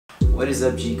What is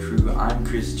up, G Crew? I'm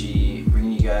Chris G,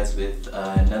 bringing you guys with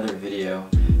another video.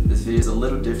 This video is a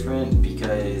little different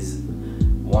because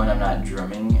one, I'm not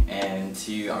drumming, and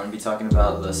two, I'm going to be talking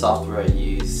about the software I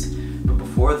use. But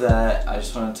before that, I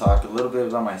just want to talk a little bit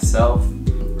about myself.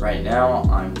 Right now,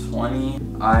 I'm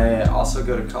 20. I also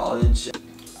go to college.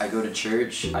 I go to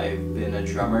church. I've been a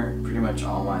drummer pretty much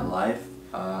all my life.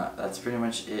 That's pretty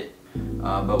much it.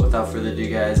 But without further ado,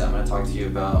 guys, I'm going to talk to you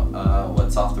about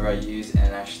what software I use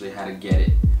and actually how to get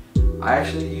it. I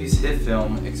actually use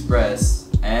HitFilm Express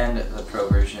and the Pro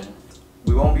version.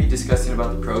 We won't be discussing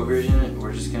about the Pro version,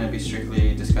 we're just going to be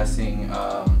strictly discussing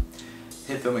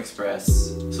HitFilm Express.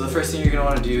 So the first thing you're going to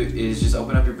want to do is just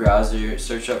open up your browser,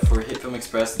 search up for HitFilm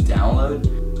Express download.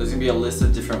 There's going to be a list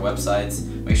of different websites.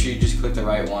 Make sure you just click the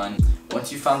right one.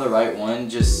 Once you found the right one,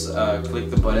 just click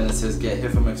the button that says Get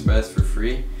HitFilm Express for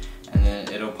free, and then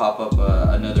it'll pop up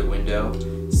another window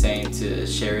saying to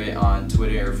share it on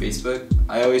Twitter or Facebook.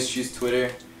 I always choose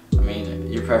Twitter. I mean,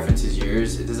 your preference is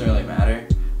yours. It doesn't really matter.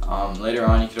 Later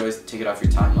on, you could always take it off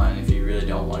your timeline if you really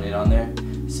don't want it on there.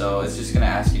 So it's just going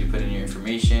to ask you to put in your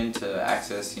information to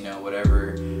access,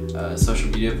 whatever social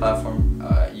media platform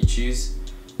you choose.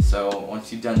 So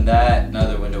once you've done that,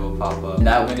 another window will pop up. And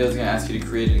that window is going to ask you to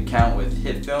create an account with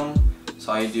HitFilm.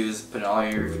 So all you do is put all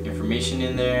your information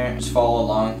in there, just follow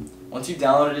along. Once you've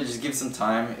downloaded it, just give it some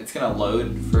time. It's going to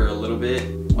load for a little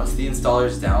bit. Once the installer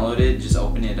is downloaded, just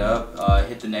open it up,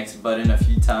 hit the next button a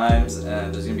few times,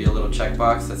 and there's going to be a little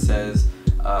checkbox that says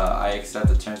I accept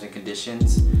the terms and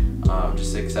conditions.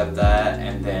 Just accept that,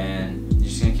 and then you're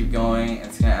just going to keep going, and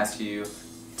it's going to ask you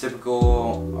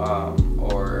typical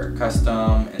or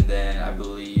custom, and then I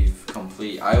believe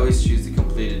complete. I always choose the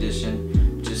complete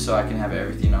edition just so I can have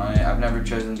everything on it. I've never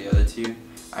chosen the other two.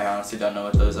 I honestly don't know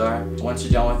what those are. Once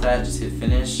you're done with that, just hit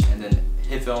finish, and then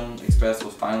HitFilm Express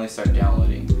will finally start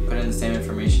downloading. Put in the same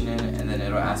information in, and then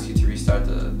it'll ask you to restart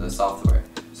the software.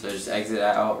 So just exit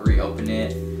out, reopen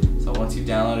it. So once you've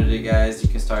downloaded it, guys, you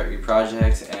can start your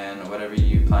projects and whatever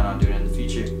you plan on doing in the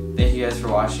future. Thank you guys for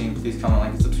watching. Please comment,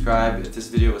 like, and subscribe. If this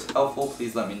video was helpful,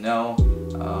 please let me know.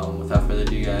 Without further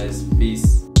ado, guys,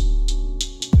 peace.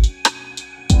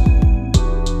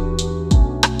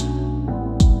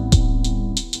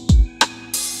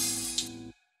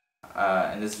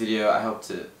 In this video, I hope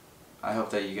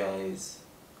that you guys,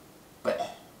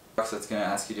 that's gonna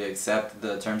ask you to accept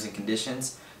the terms and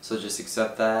conditions. So just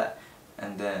accept that,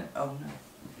 and then, oh no.